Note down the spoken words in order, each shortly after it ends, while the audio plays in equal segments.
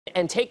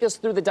And take us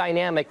through the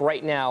dynamic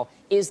right now.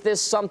 Is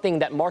this something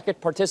that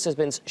market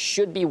participants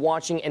should be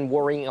watching and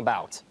worrying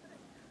about?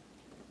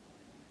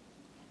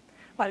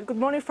 Well, good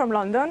morning from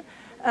London.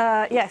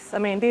 Yes, I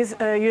mean, these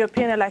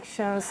European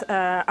elections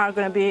are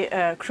going to be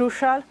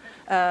crucial.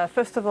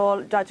 First of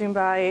all, judging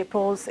by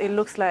polls, it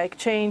looks like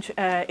change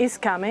is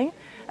coming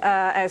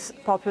as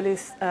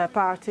populist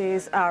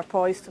parties are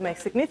poised to make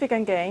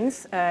significant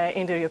gains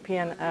in the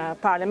European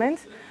Parliament.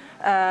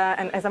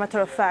 And as a matter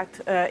of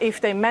fact,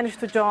 if they manage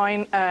to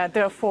join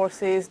their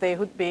forces, they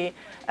would be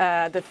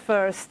the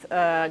first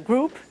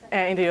group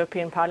in the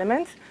European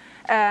Parliament.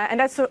 And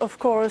that's, of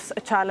course,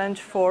 a challenge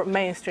for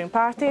mainstream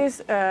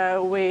parties,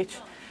 which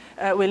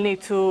will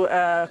need to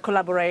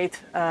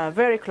collaborate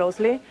very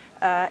closely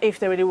if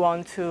they really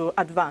want to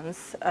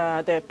advance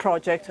the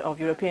project of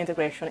European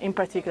integration, in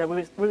particular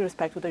with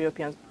respect to the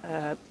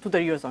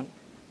Eurozone.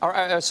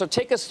 So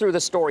take us through the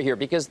story here,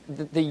 because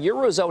the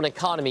Eurozone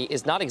economy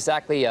is not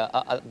exactly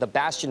the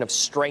bastion of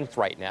strength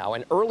right now.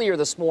 And earlier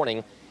this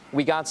morning,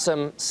 we got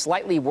some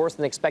slightly worse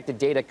than expected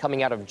data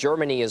coming out of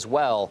Germany as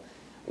well.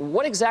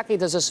 What exactly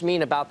does this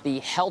mean about the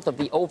health of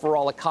the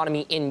overall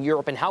economy in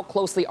Europe, and how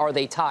closely are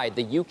they tied,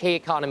 the UK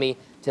economy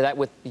to that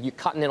with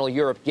continental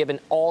Europe, given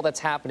all that's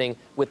happening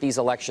with these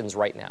elections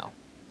right now?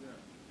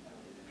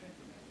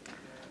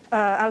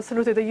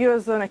 Absolutely. The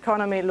Eurozone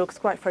economy looks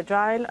quite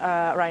fragile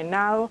right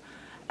now.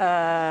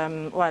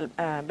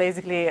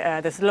 Basically,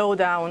 the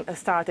slowdown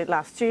started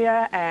last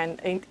year, and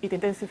it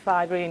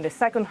intensified really in the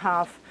second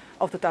half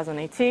of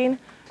 2018.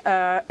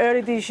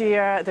 Early this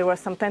year, there were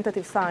some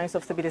tentative signs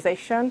of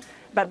stabilization,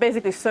 but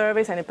basically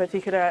service, and in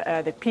particular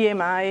the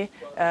PMI,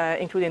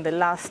 including the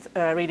last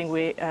reading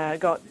we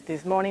got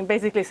this morning,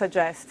 basically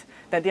suggests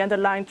that the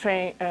underlying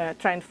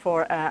trend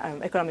for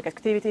economic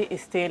activity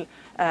is still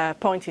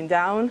pointing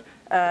down.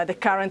 The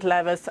current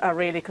levels are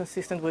really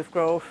consistent with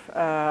growth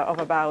of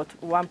about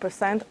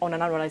 1% on an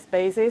annualized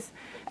basis.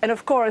 And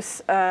of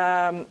course,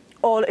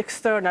 all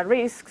external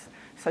risks,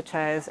 such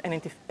as an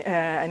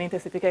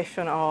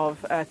intensification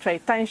of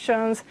trade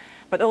tensions,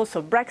 but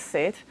also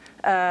Brexit,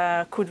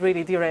 could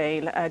really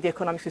derail the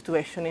economic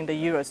situation in the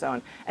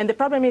Eurozone. And the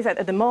problem is that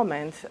at the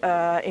moment,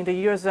 in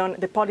the Eurozone,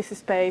 the policy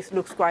space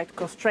looks quite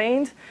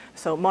constrained,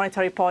 so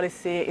monetary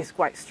policy is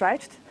quite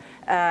stretched,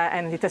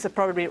 and it has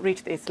probably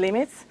reached its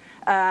limits.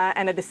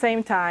 And at the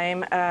same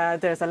time,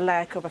 there's a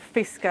lack of a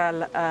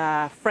fiscal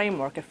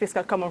framework, a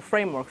fiscal common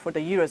framework for the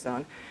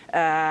Eurozone,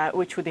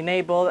 which would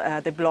enable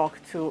the bloc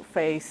to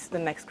face the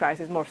next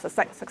crisis more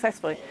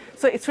successfully.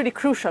 So it's really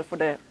crucial for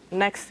the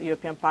next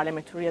European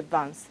Parliament to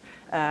re-advance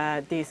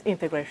this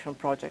integration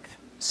project.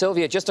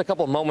 Silvia, just a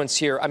couple moments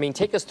here. I mean,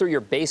 take us through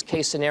your base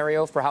case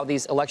scenario for how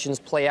these elections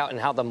play out and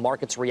how the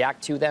markets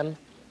react to them.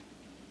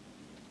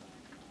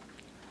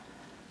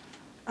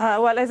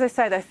 Well, as I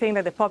said, I think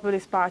that the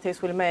populist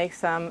parties will make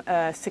some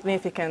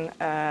significant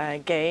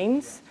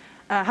gains.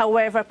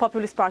 However,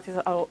 populist parties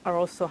are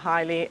also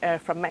highly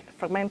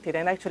fragmented.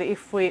 And actually,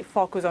 if we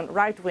focus on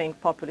right-wing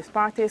populist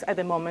parties, at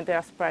the moment they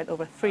are spread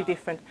over 3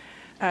 different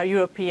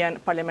European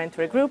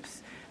parliamentary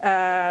groups,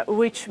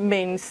 which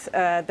means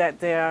that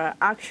their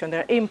action,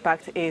 their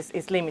impact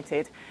is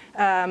limited.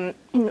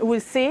 We'll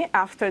see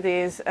after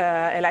this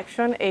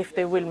election if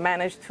they will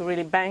manage to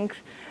really bank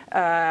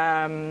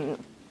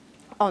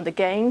on the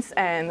gains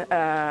and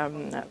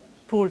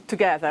pull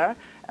together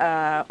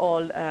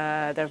all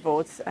their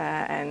votes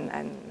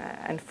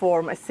and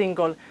form a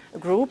single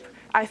group.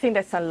 I think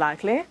that's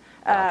unlikely,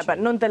 but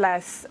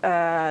nonetheless,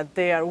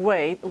 their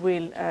weight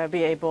will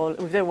be able,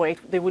 with their weight,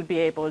 they will be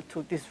able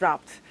to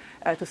disrupt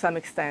to some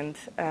extent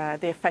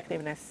the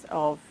effectiveness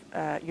of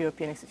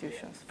European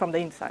institutions from the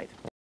inside.